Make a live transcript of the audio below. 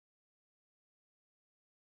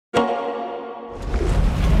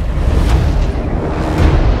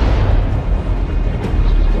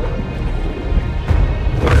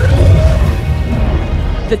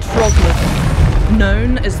The Troglodon,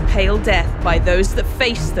 known as Pale Death by those that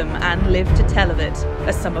face them and live to tell of it,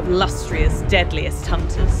 are some of Lustria's deadliest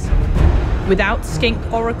hunters. Without skink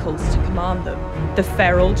oracles to command them, the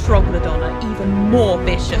feral Troglodon are even more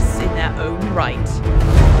vicious in their own right.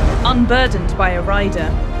 Unburdened by a rider,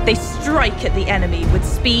 they strike at the enemy with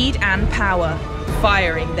speed and power,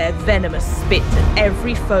 firing their venomous spit at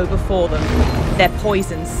every foe before them, their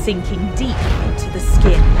poison sinking deep into the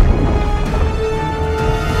skin.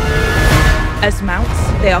 As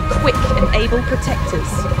mounts, they are quick and able protectors,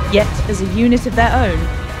 yet as a unit of their own,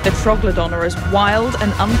 the Troglodon are as wild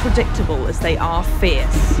and unpredictable as they are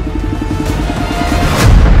fierce.